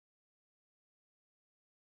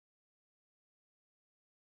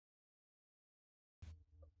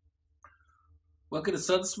Welcome to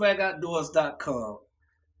SouthernSwagOutdoors.com.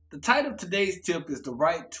 The title of today's tip is the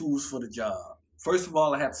right tools for the job. First of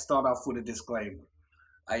all, I have to start off with a disclaimer.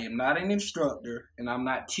 I am not an instructor and I'm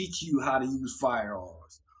not teaching you how to use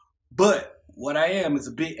firearms. But what I am is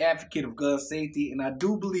a big advocate of gun safety, and I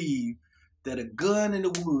do believe that a gun in the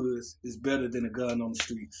woods is better than a gun on the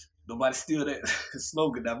streets. Nobody steal that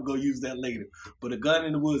slogan. I'm going to use that later. But a gun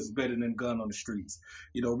in the woods is better than a gun on the streets.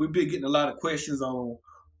 You know, we've been getting a lot of questions on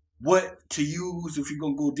what to use if you're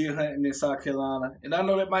going to go deer hunting in South Carolina. And I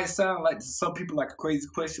know that might sound like to some people like a crazy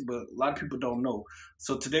question, but a lot of people don't know.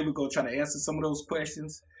 So today we're going to try to answer some of those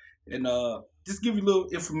questions and just give you a little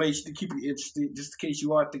information to keep you interested, just in case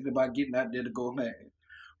you are thinking about getting out there to go hunting.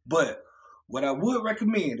 But what I would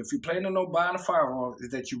recommend if you're planning on buying a firearm is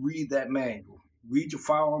that you read that manual. Read your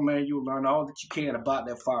firearm manual, learn all that you can about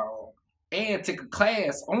that firearm, and take a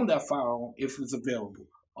class on that firearm if it's available.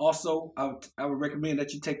 Also, I would recommend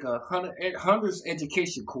that you take a hunter's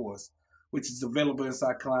education course, which is available in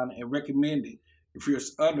South Carolina and recommended if you're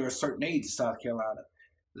under a certain age in South Carolina.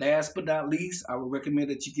 Last but not least, I would recommend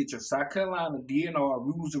that you get your South Carolina DNR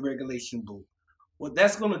Rules and Regulation book. What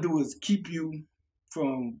that's going to do is keep you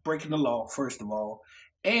from breaking the law, first of all.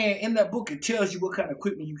 And in that book, it tells you what kind of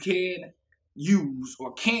equipment you can use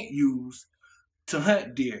or can't use to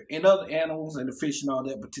hunt deer and other animals and the fish and all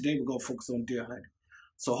that. But today we're going to focus on deer hunting.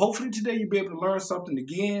 So hopefully today you'll be able to learn something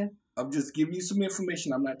again. I'm just giving you some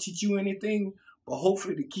information. I'm not teaching you anything, but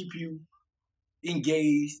hopefully to keep you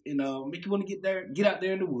engaged and make you want to get out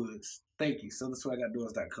there in the woods. Thank you.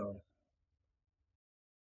 SouthernSwagOutdoors.com.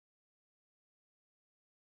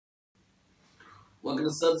 Welcome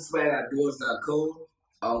to SouthernSwagOutdoors.com.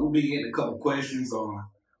 We'll be getting a couple questions on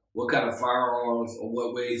what kind of firearms or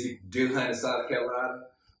what ways you can deer hunt in South Carolina.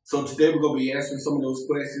 So today we're going to be answering some of those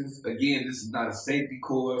questions. Again, this is not a safety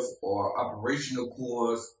course or operational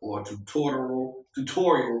course or tutorial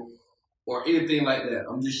or anything like that.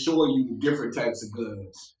 I'm just showing you the different types of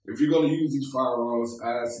guns. If you're going to use these firearms,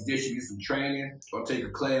 I suggest you get some training or take a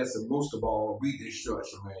class, and most of all, read the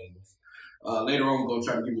instruction manuals. Later on, I'm going to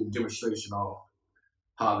try to give you a demonstration on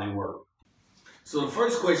how they work. So the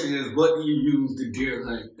first question is, what do you use to deer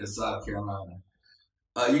hunt in South Carolina?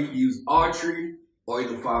 You can use archery or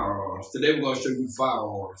either firearms. Today we're going to show you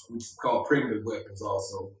firearms, which is called primitive weapons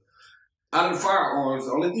also. Out of the firearms,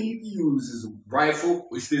 the only thing you can use is a rifle,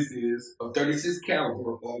 which this is, a 36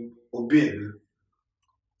 caliber or bigger,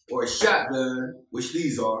 or a shotgun, which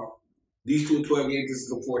these are. These two are 12 gauge, this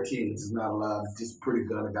is a 14. This is not allowed, it's just a pretty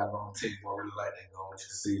gun I got it on tape. I really like that gun, I want you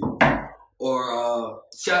to see it. Or a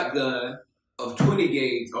shotgun of 20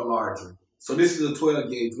 gauge or larger. So this is a 12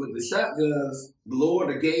 gauge. With the shotguns, the lower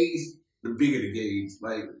the gauge, the bigger the gauge,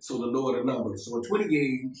 so the lower the number. So a 20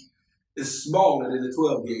 gauge is smaller than the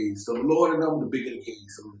 12 gauge. So the lower the number, the bigger the gauge.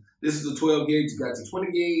 So this is a 12 gauge, you got your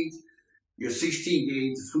 20 gauge, your 16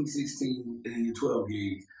 gauge, the Sweet 16, and then your 12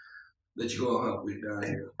 gauge that you're going to hunt with down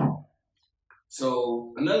here.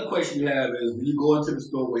 So another question you have is, when you go into the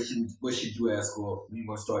store, what should you ask for when you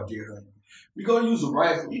want to start deer hunting? You're going to use a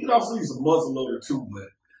rifle. You can also use a muzzle loader too, but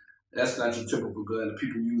that's not your typical gun that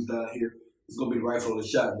people use down here. It's going to be a rifle or a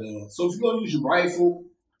shotgun. So if you're going to use your rifle,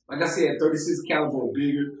 like I said, 36 caliber or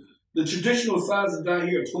bigger, the traditional sizes down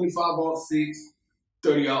here are 25-06,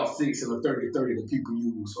 30-06, and a 30-30 that people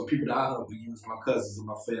use, or people that I hunt will use, my cousins and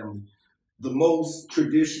my family. The most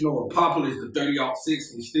traditional or popular is the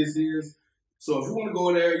 30-06, which this is. So if you want to go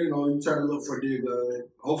in there, you try to look for a deer gun.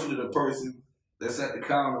 Hopefully the person that's at the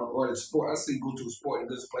counter or the sport, I say go to a sporting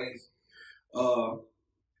goods place,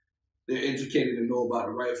 they're educated and know about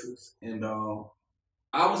the rifles. And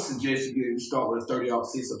I would suggest you start with a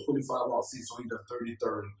 30-06 or 25-06 or either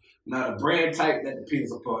 30-30. Now the brand type, that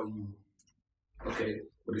depends upon you. Okay,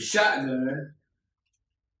 with a shotgun,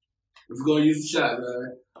 if you're going to use a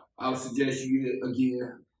shotgun, I would suggest you get,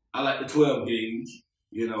 again, I like the 12 gauge.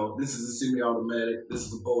 This is a semi-automatic, this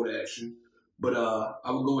is a bolt action. But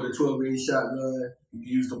I would go with a 12 gauge shotgun. You can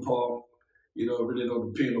use the pump. It really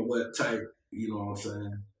don't depend on what type, you know what I'm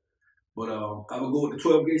saying? But I would go with the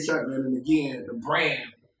 12 gauge shotgun, and again, the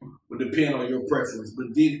brand would depend on your preference. But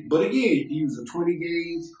again, you can use a 20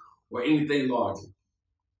 gauge or anything larger.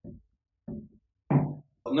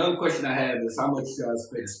 Another question I have is, how much you guys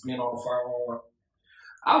expect to spend on a firearm?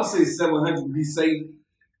 I would say $700 to be safe.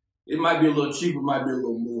 It might be a little cheaper, it might be a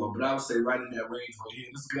little more, but I would say right in that range right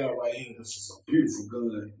here. This gun right here, this is a beautiful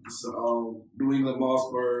gun. It's a New England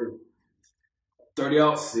Mossberg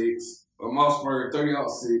 30-06, a Mossberg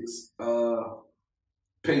 30-06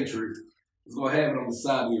 Patriot. It's gonna have it on the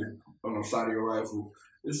side of your rifle.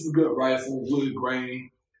 This is a good rifle, wood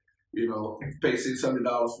grain. You know, you pay $600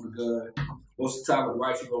 for the gun. Most of the time with the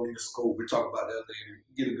rifle, you don't need a scope. We talk about that later.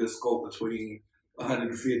 You get a good scope between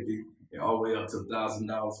 $150 and all the way up to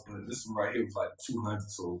 $1,000. But this one right here was like $200,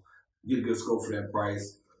 so you get a good scope for that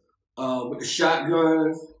price. With the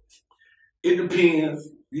shotgun, it depends.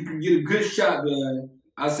 You can get a good shotgun,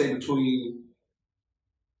 I'd say between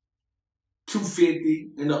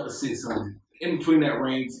 $250 and up to $600. In between that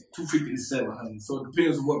range, $250 to $700. So it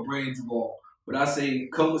depends on what brand you want. But I say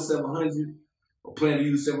come with $700 or plan to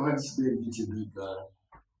use $700 to be able to get you a good gun.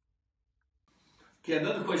 Okay,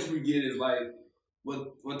 another question we get is like,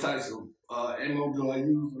 what types of ammo do I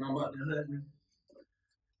use when I'm out there hunting?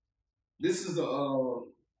 This is the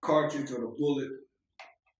cartridge or the bullet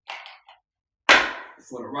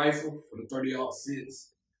for the rifle, for the 30-06.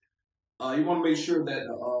 You want to make sure that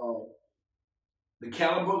the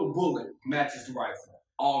caliber of the bullet matches the rifle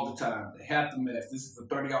all the time. They have to match. This is a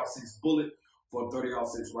 30-06 bullet for a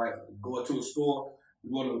 30-06 rifle. You go into a store,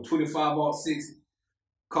 you want a 25-06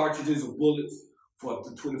 cartridges or bullets for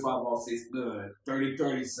the 25-06 gun.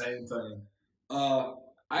 30-30, same thing.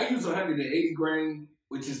 I use 180 grain,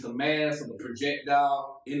 which is the mass of the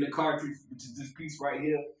projectile in the cartridge, which is this piece right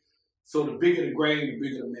here. So the bigger the grain, the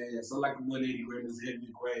bigger the mass. I like the 180 grain, it's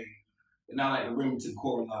heavier grain. And I like the Remington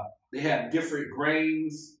core lock. They have different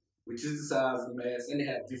grains, which is the size of the mass, and they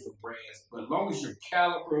have different brands. But as long as your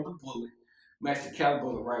caliber of the bullet match the caliber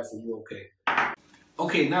of the rifle, you're okay.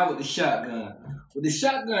 Okay, now with the shotgun. With the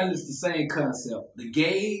shotgun, it's the same concept. The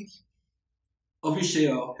gauge of your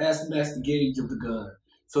shell has to match the gauge of the gun.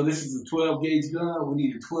 So this is a 12 gauge gun. We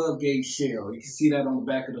need a 12 gauge shell. You can see that on the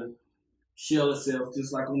back of the shell itself,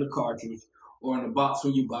 just like on the cartridge or in the box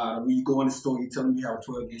when you buy it. When you go in the store, you tell them you have a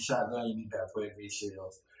 12 gauge shotgun, you need to have 12 gauge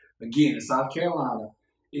shells. Again, in South Carolina,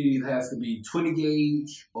 it either has to be 20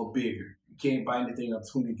 gauge or bigger. You can't buy anything on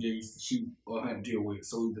 20 gauge to shoot or hunt deer with.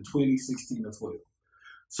 So either 20, 16, or 12.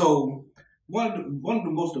 So one of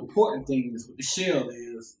the most important things with the shell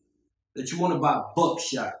is that you want to buy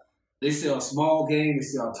buckshot. They sell small game, they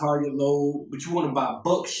sell target load, but you want to buy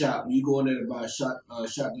buckshot when you go in there to buy a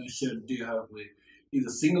shotgun shell to deer hunt with. Either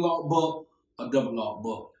single aught buck or double aught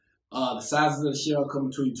buck. The sizes of the shell come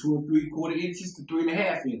between 2 3/4 inches to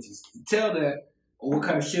 3.5 inches. You tell that or what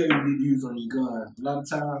kind of shell you need to use on your gun. A lot of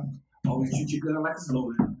times, always treat your gun like it's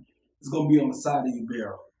loaded. It's gonna be on the side of your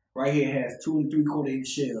barrel. Right here it has 2 3/4 inch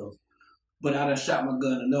shells. But I done shot my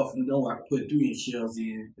gun enough to know I can put 3 inch shells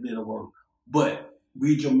in and it'll work. But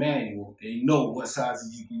read your manual and you know what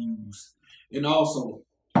sizes you can use. And also,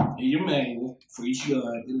 in your manual for each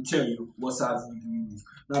gun, it'll tell you what sizes you can use.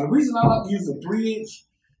 Now, the reason I like to use a 3 inch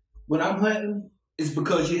when I'm hunting is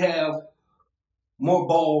because you have more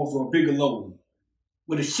balls or a bigger load.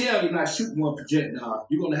 With a shell, you're not shooting one projectile.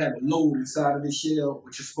 You're going to have a load inside of the shell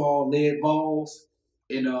with your small lead balls.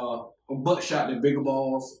 And a buckshot, they're bigger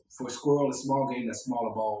balls. For a squirrel and small game, they're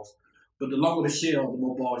smaller balls. But the longer the shell, the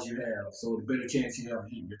more balls you have. So the better chance you have of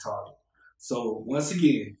hitting your target. So once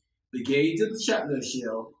again, the gauge of the shotgun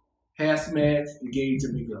shell has to match the gauge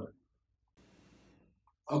of your gun.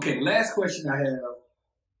 Okay, the last question I have,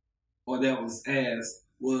 or that was asked,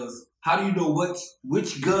 was how do you know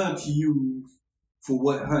which gun to use for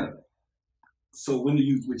what hunt? So when to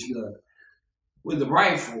use which gun? With the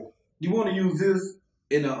rifle, you want to use this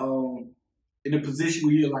in a position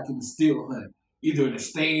where you're like in a still hunt. Either in a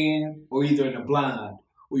stand or either in a blind.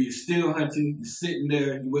 Where you're still hunting, you're sitting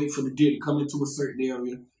there, you wait for the deer to come into a certain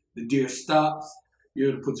area. The deer stops, you're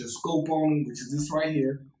able to put your scope on him, which is this right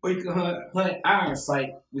here. Or you can hunt iron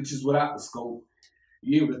sight, which is without the scope.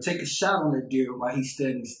 You're able to take a shot on that deer while he's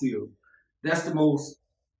standing still. That's the most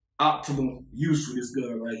optimal use for this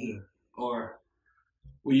gun right here. Or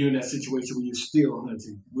when you're in that situation where you're still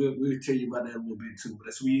hunting. We'll tell you about that a little bit too. But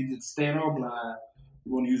that's where you either stand or blind,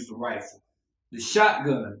 you want to use the rifle. The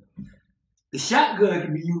shotgun. The shotgun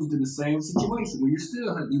can be used in the same situation where you're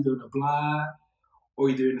still hunting, either in a blind or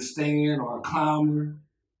either in a stand or a climber.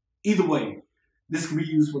 Either way, this can be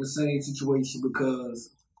used for the same situation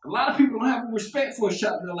because a lot of people don't have respect for a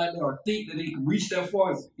shotgun like that or think that they can reach that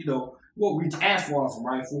far as, won't reach as far as a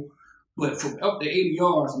rifle. But from up to 80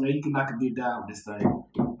 yards, man, you can knock a deer down with this thing.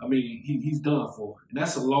 I mean, he's done for. And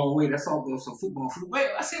that's a long way. That's almost a football field. Well,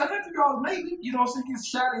 I say 100 yards maybe. So you get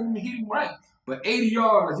shot and hit him right. But 80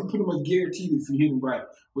 yards, you pretty much guaranteed if you hit him right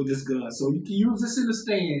with this gun. So you can use this in the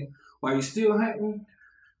stand while you're still hunting.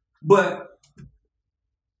 But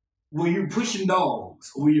when you're pushing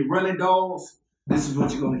dogs or when you're running dogs, this is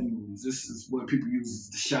what you're going to use. This is what people use is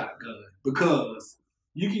the shotgun. Because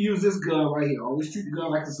you can use this gun right here. Always shoot the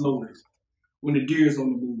gun like it's loaded when the deer is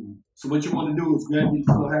on the move. So what you want to do is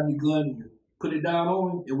have your gun, put it down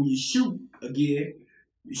on him, and when you shoot again,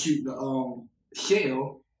 You shoot the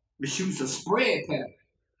shell, it shoots a spread pattern.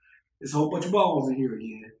 There's a whole bunch of balls in here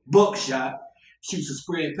again. Buckshot shoots a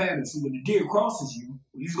spread pattern. So when the deer crosses you,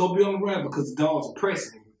 he's gonna be on the ground because the dogs are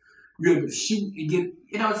pressing him. You're able to shoot and get.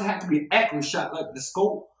 It doesn't have to be an accurate shot like the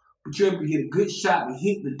scope, but you're able to get a good shot and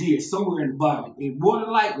hit the deer somewhere in the body. And more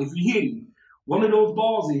than likely, if you hit him, one of those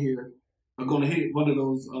balls in here are gonna hit one of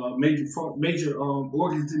those major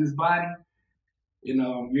organs in his body,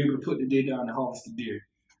 and you're able to put the deer down and harvest the deer.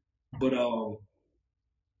 But so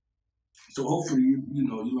hopefully you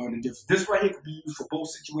learn the difference. This right here can be used for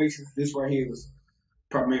both situations. This right here is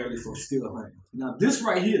primarily for still hunting. Now this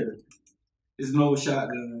right here is an old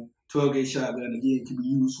shotgun, 12-gauge shotgun. Again, can be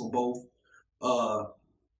used for both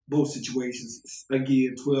situations.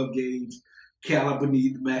 Again, 12-gauge caliber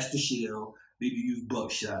need to match the shell. Need to use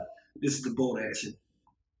buckshot. This is the bolt action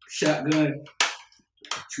shotgun.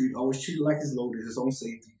 Always treat it like it's loaded. Its own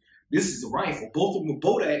safety. This is a rifle. Both of them are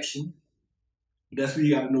bolt action. That's where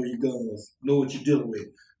you gotta know your guns, know what you're dealing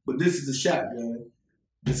with. But this is a shotgun.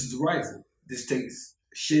 This is a rifle. This takes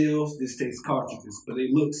shells. This takes cartridges. But they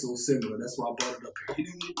look so similar. That's why I brought it up here.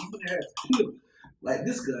 It even has a clip like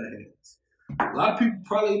this gun has. A lot of people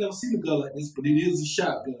probably ain't never seen a gun like this, but it is a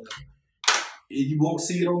shotgun. And you won't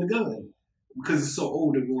see it on the gun because it's so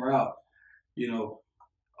old and wore out. You know,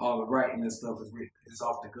 all the writing and stuff is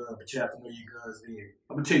off the gun, but you have to know your guns there.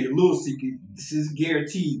 I'm gonna tell you a little secret. This is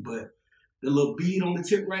guaranteed, but the little bead on the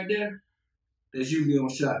tip right there, that's usually on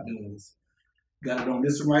shotguns. Got it on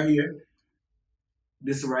this one right here.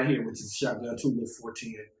 This one right here, which is shotgun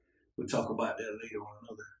 2-410. We'll talk about that later on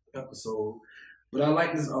another episode. But I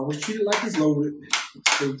like this. I always treat it like it's loaded.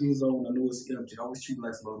 Safety is on. I know it's empty. I always treat it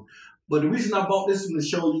like it's loaded. But the reason I bought this one to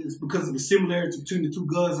show you is because of the similarity between the two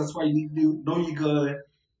guns. That's why you need to know your gun.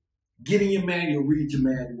 Get in your manual, read your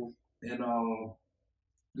manual. And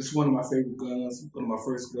this is one of my favorite guns. One of my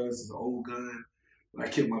first guns is an old gun. I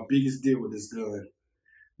killed my biggest deer with this gun.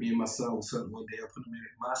 Me and my son was hunting one day. I put him in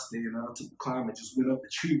my stand. I took a climb and just went up the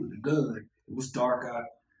tree with the gun. It was dark. I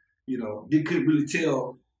couldn't really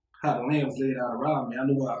tell how the land was laid out around me. I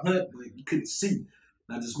knew where I hunt, but you couldn't see.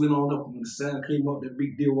 And I just went on up, and when the sun came up, that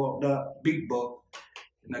big deer walked out, big buck,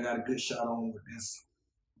 and I got a good shot on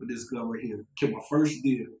with this gun right here. Killed my first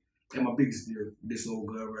deer and my biggest deer with this old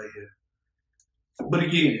gun right here. But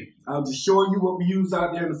again, I'll just show you what we use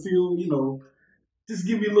out there in the field, just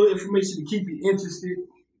give you a little information to keep you interested.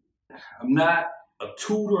 I'm not a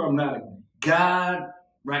tutor, I'm not a guide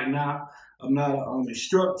right now. I'm not an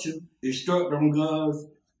instructor on guns,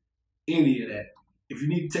 any of that. If you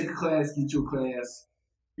need to take a class, get your class,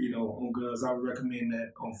 on guns. I would recommend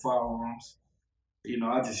that on firearms.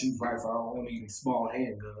 I just use rifle, I don't own any small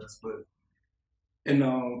handguns,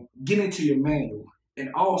 and get into your manual. And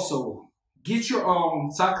also, get your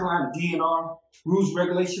South Carolina DNR rules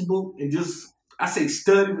regulation book and just, I say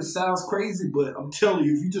study, it sounds crazy, but I'm telling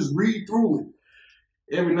you, if you just read through it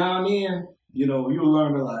every now and then, you'll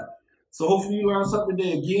learn a lot. So hopefully you learn something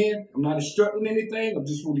today. Again, I'm not instructing anything. I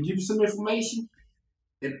just want to give you some information.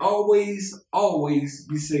 And always, always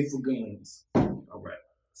be safe with guns. All right.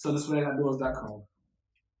 SouthernSwaggOutdoors.com.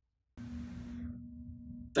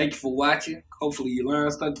 Thank you for watching. Hopefully you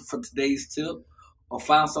learned something from today's tip or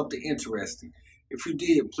found something interesting. If you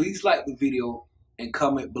did, please like the video and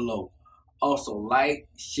comment below. Also, like,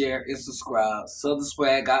 share, and subscribe. Southern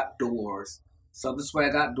Swagg Outdoors. Southern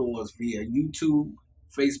Swagg Outdoors via YouTube,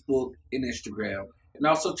 Facebook, and Instagram. And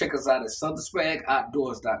also check us out at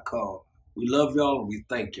SouthernSwaggOutdoors.com. We love y'all and we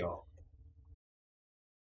thank y'all.